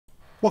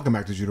Welcome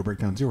back to Judo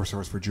Breakdown, your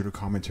source for judo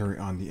commentary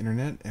on the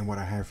internet. And what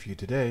I have for you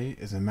today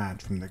is a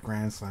match from the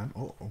Grand Slam.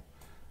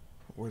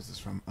 Where's this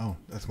from? Oh,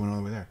 that's one all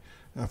the way there.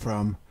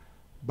 From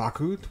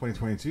Baku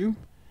 2022.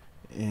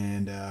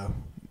 And yeah,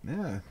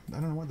 I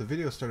don't know why the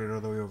video started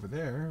all the way over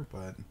there,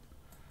 but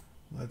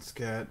let's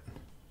get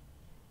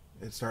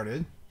it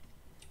started.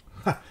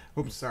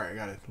 Oops, sorry, I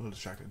got it a little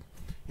distracted.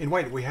 In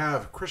white, we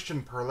have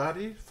Christian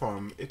Parlati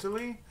from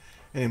Italy.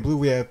 And in blue,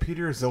 we have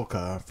Peter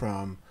Zilka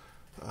from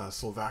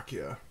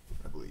Slovakia,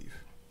 I believe.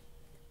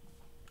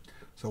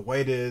 So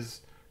white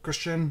is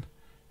Christian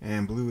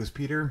and blue is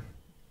Peter.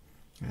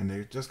 And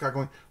they just got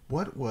going.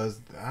 What was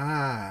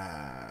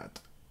that?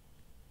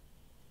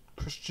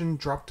 Christian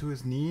dropped to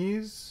his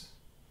knees.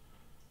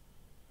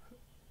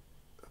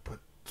 But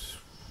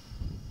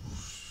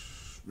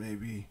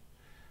maybe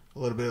a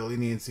little bit of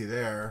leniency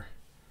there.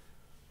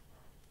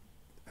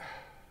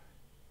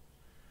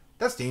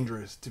 That's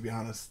dangerous, to be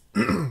honest,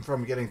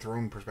 from getting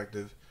thrown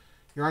perspective.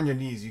 You're on your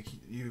knees.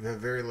 You have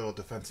very little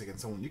defense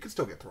against someone. You can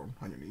still get thrown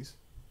on your knees.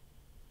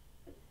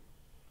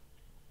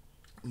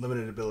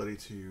 Limited ability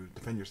to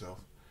defend yourself.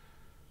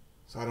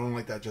 So I don't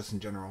like that just in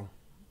general.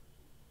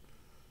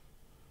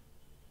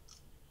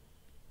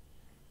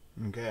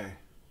 Okay.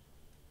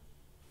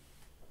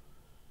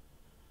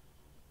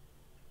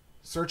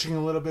 Searching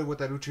a little bit with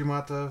that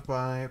Uchimata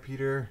by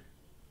Peter.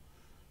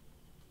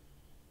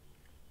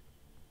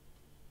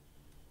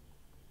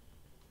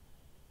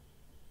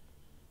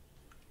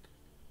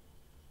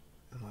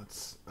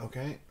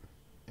 Okay,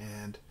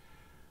 and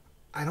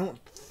I don't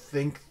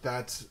think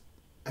that's,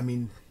 I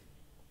mean,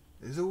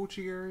 is it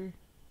Uchigari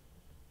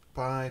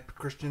by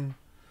Christian?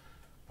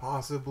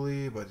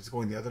 Possibly, but it's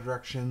going the other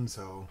direction,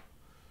 so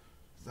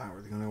it's not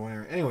really going to go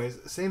anywhere. Anyways,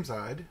 same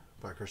side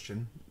by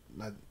Christian.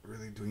 Not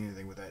really doing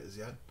anything with that as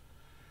yet.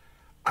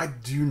 I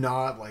do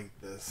not like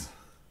this.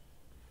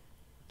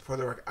 For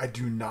the record, I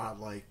do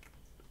not like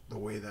the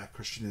way that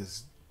Christian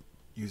is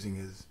using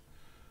his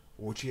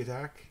Uchi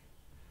attack.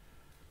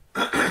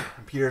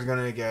 Peter's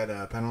going to get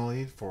a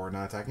penalty for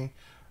not attacking.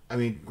 I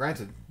mean,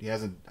 granted, he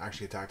hasn't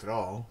actually attacked at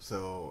all,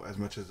 so as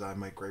much as I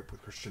might gripe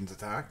with Christian's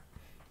attack,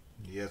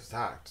 he has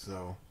attacked,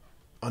 so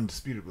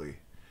undisputably.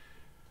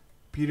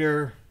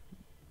 Peter,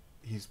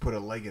 he's put a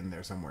leg in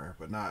there somewhere,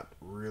 but not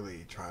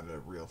really trying to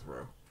real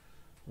throw.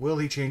 Will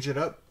he change it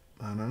up?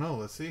 I don't know.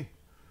 Let's see.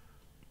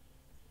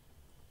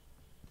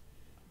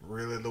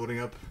 Really loading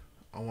up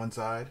on one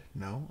side?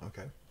 No?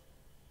 Okay.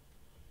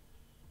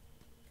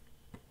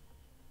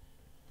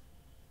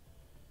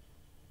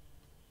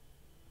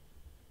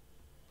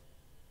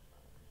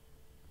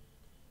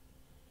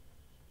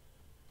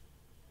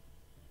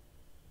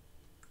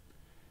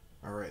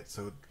 Alright,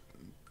 so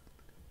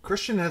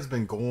Christian has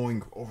been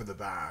going over the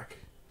back.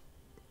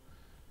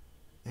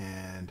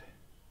 And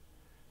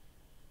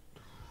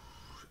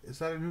is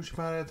that a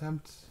Uchimata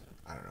attempt?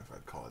 I don't know if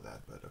I'd call it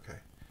that, but okay.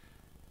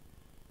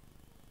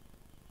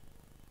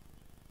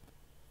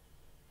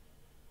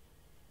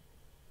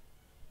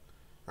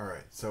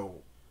 Alright,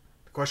 so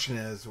the question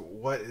is,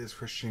 what is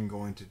Christian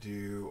going to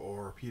do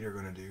or Peter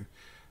going to do?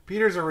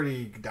 Peter's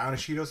already down a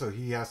Shido, so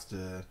he has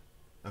to...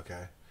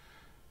 Okay.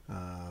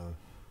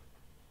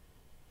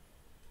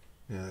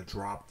 The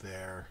drop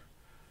there.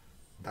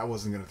 That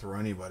wasn't going to throw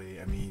anybody.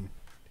 I mean,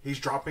 he's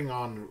dropping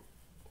on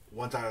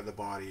one side of the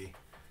body,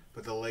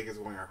 but the leg is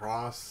going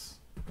across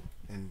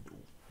and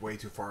way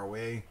too far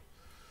away.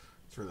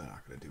 It's really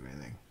not going to do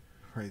anything.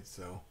 Right,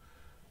 so...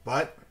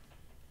 But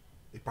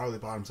he probably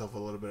bought himself a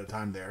little bit of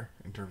time there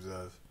in terms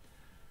of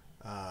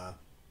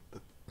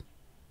the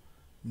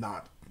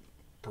not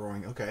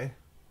throwing. Okay.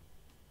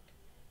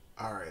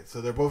 Alright,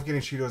 so they're both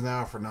getting Shidos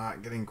now for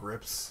not getting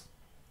grips.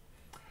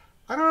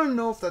 I don't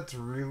know if that's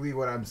really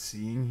what I'm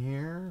seeing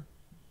here.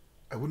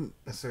 I wouldn't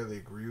necessarily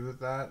agree with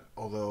that,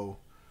 although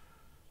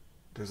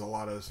there's a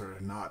lot of sort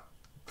of not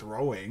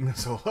throwing,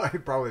 so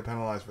I'd probably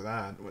penalize for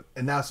that.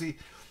 And now, see,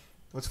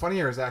 what's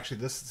funnier is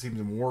actually this seems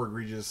more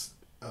egregious,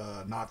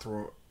 not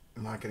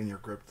getting your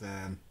grip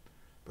than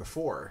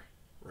before,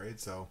 right?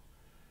 So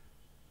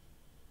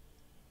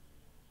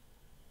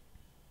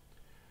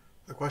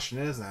the question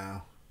is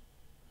now,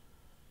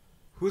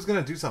 who's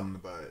going to do something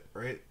about it,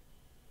 right?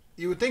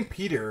 You would think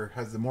Peter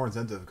has the more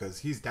incentive because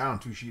he's down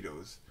 2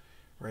 Shidos,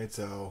 right?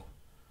 So,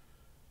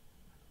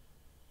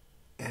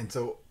 and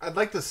so I'd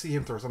like to see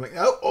him throw something.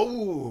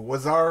 Oh,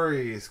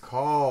 Wazari's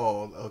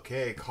called.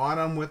 Okay, caught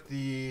him with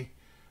the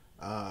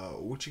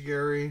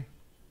Uchigari,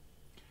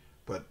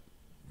 but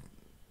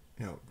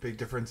you know, big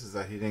difference is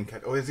that he didn't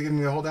catch. Oh, is he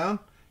getting the hold down?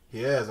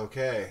 He is.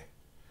 Okay,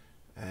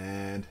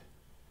 and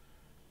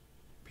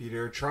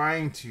Peter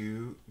trying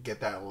to get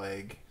that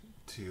leg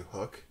to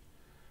hook.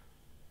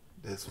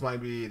 This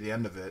might be the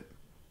end of it.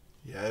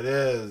 Yeah, it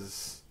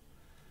is.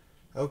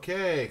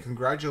 Okay,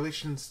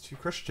 congratulations to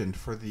Christian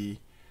for the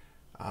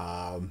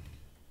Ippon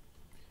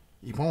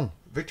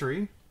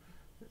victory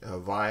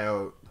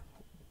via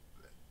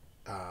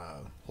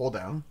hold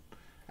down.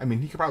 I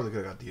mean, he probably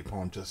could have got the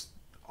Ippon just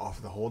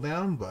off the hold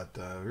down, but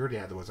we already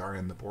had the Wazari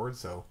on the board,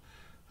 so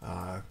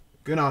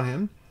good on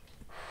him.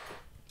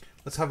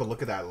 let's have a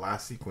look at that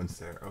last sequence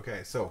there.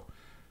 Okay, so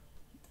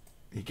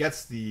he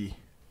gets the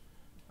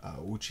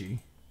uchi,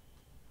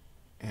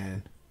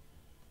 and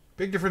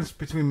big difference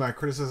between my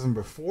criticism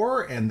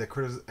before and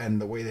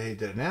the way that he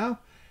did it now.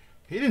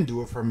 He didn't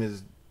do it from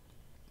his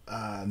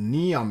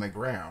knee on the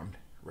ground,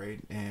 right?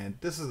 And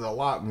this is a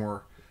lot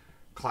more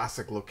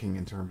classic looking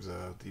in terms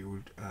of the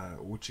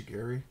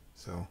uchigiri.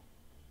 So,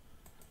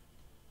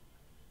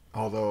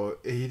 although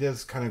he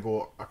does kind of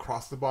go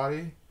across the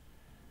body.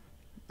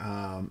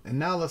 And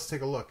now let's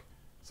take a look.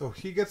 So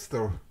he gets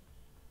the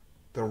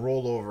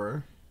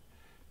rollover.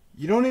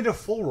 You don't need a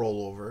full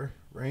rollover,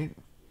 right?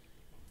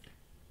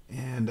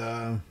 And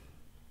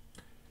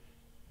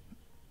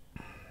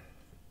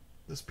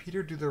does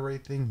Peter do the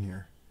right thing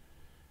here?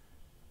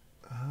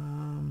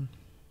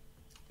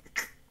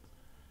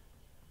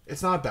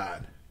 It's not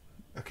bad.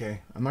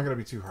 Okay, I'm not gonna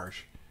be too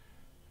harsh.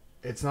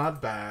 It's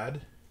not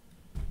bad.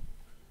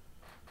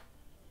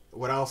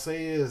 What I'll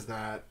say is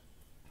that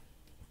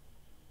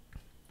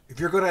if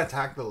you're going to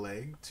attack the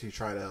leg to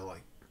try to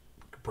like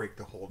break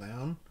the hold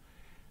down,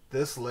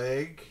 this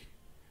leg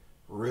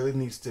really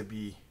needs to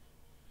be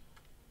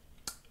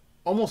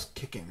almost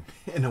kicking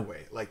in a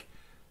way. Like,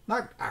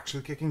 not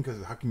actually kicking,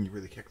 because how can you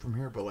really kick from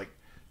here? But like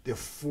the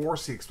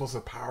force, the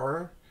explosive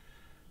power,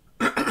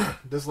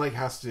 this leg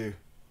has to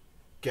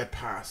get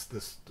past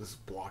this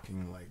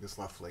blocking leg, this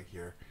left leg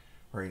here,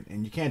 right?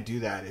 And you can't do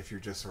that if you're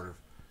just sort of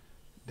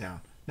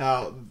down.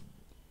 Now,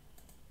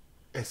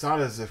 it's not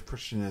as if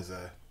Christian is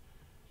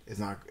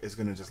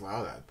going to just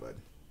allow that, but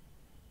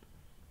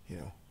you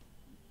know,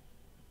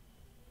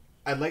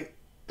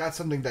 that's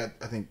something that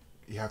I think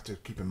you have to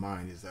keep in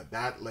mind, is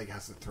that leg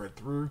has to thread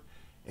through.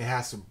 It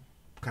has to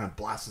kind of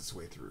blast its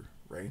way through,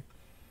 right?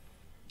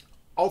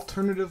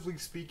 Alternatively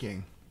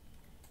speaking,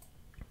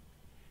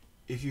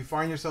 if you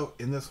find yourself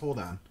in this hold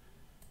down,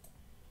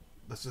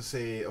 let's just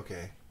say,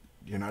 okay,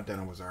 you're not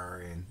Deno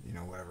Wazari and, you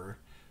know, whatever,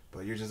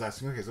 but you're just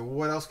asking, okay, so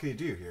what else can you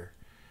do here?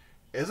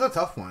 It's a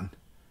tough one.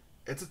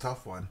 It's a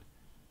tough one.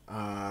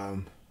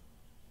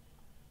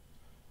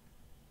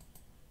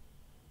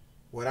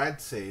 What I'd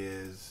say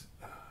is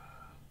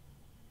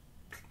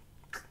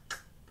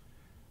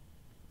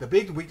the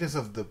big weakness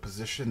of the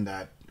position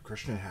that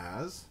Christian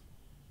has,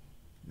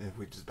 if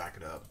we just back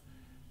it up,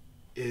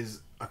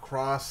 is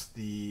across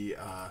the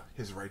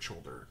his right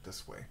shoulder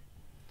this way,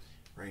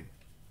 right?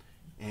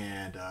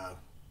 And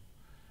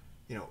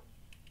you know,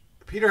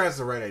 Peter has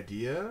the right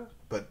idea,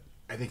 but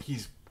I think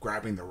he's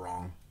grabbing the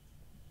wrong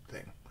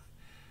thing.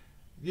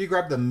 You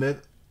grab the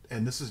mid,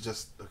 and this is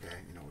just, okay,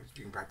 you know,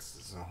 you can practice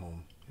this at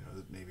home. You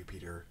know, maybe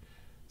Peter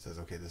says,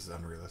 okay, this is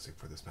unrealistic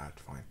for this match,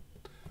 fine.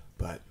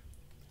 But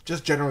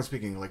just generally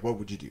speaking, like, what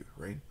would you do,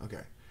 right?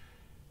 Okay.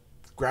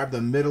 Grab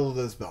the middle of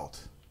this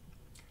belt.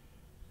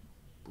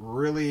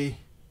 Really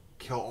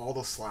kill all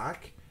the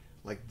slack.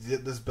 Like,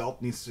 this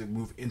belt needs to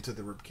move into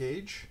the rib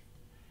cage.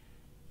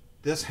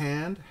 This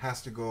hand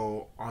has to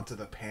go onto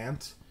the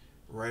pant,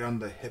 right on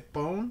the hip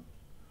bone.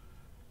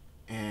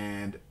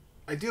 And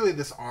ideally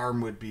this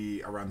arm would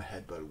be around the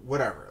head, but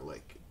whatever.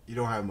 Like, you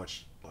don't have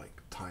much,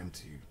 like, time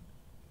to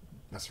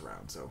mess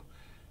around. So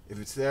if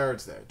it's there,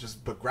 it's there.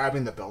 But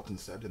grabbing the belt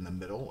instead in the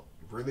middle,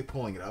 really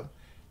pulling it up.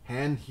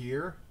 Hand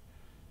here,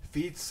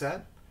 feet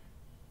set.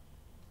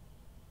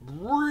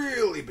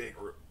 Really big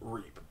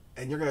reap.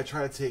 And you're going to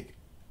try to take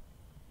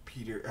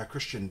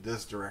Christian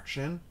this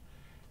direction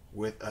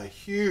with a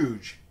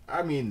huge,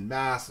 I mean,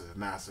 massive,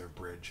 massive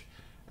bridge.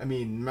 I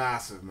mean,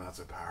 massive amounts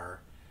of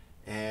power.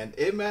 And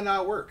it may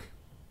not work.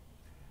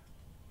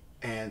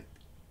 And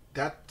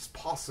that's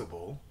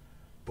possible.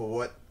 But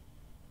what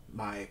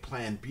my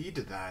plan B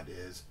to that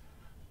is,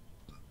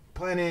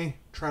 plan A,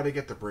 try to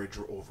get the bridge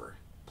over.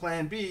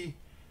 Plan B,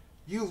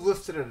 you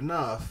lifted it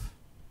enough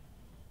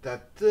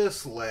that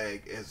this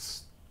leg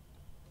is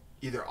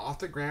either off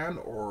the ground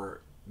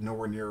or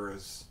nowhere near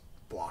as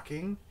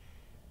blocking.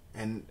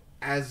 And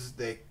as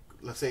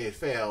let's say it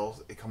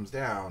fails, it comes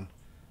down,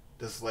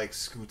 this leg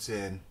scoots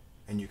in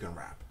and you can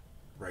wrap,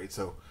 right?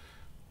 So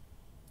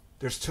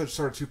there's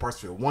sort of two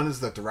parts to it. One is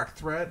the direct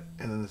threat,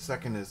 and then the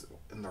second is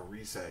in the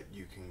reset,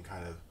 you can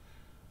kind of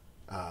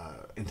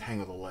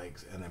entangle the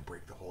legs and then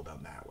break the hold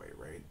down that way,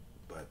 right?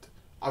 But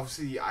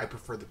obviously I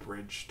prefer the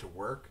bridge to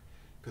work,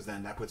 because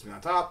then that puts me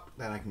on top,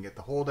 then I can get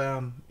the hold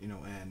down, you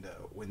know, and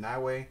win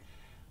that way.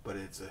 But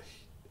it's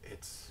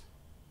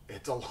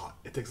a lot.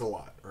 It takes a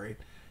lot, right?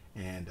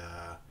 And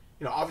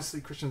you know,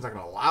 obviously Christian's not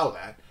going to allow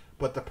that.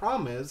 But the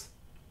problem is,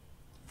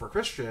 for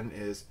Christian,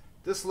 is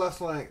this left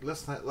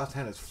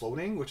hand is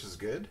floating, which is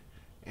good,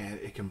 and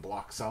it can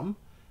block some.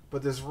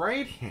 But this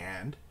right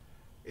hand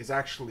is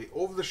actually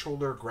over the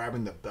shoulder,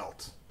 grabbing the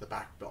belt, the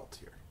back belt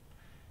here.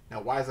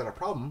 Now, why is that a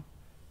problem?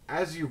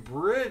 As you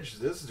bridge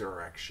this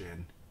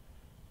direction,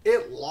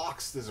 it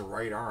locks this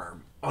right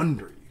arm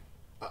under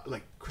you,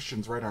 like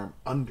Christian's right arm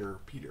under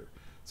Peter.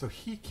 So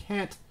he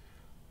can't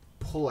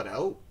pull it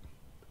out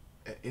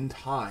in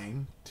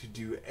time to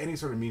do any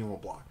sort of meaningful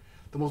block.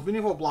 The most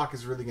meaningful block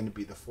is really going to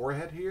be the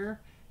forehead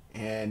here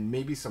and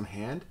maybe some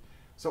hand.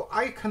 So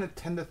I kind of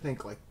tend to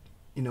think, like,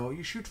 you know,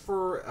 you shoot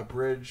for a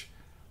bridge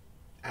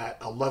at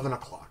 11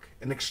 o'clock,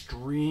 an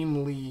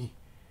extremely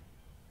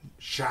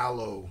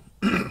shallow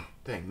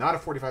thing, not a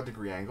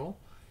 45-degree angle,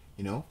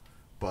 you know,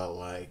 but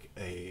like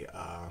a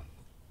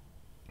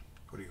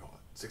what do you call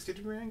it,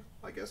 60-degree angle,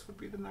 I guess would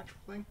be the natural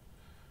thing.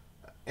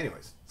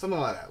 Anyways, something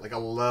like that, like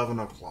 11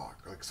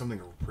 o'clock, like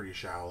something pretty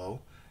shallow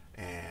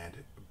and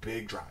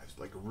big drives,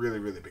 like really,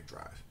 really big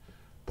drive.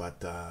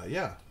 But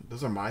yeah,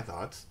 those are my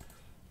thoughts.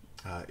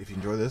 If you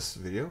enjoy this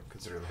video,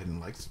 consider hitting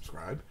like,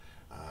 subscribe.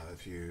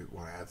 If you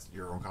want to add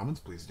your own comments,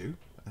 please do.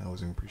 I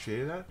always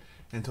appreciate that.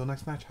 And until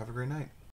next match, have a great night.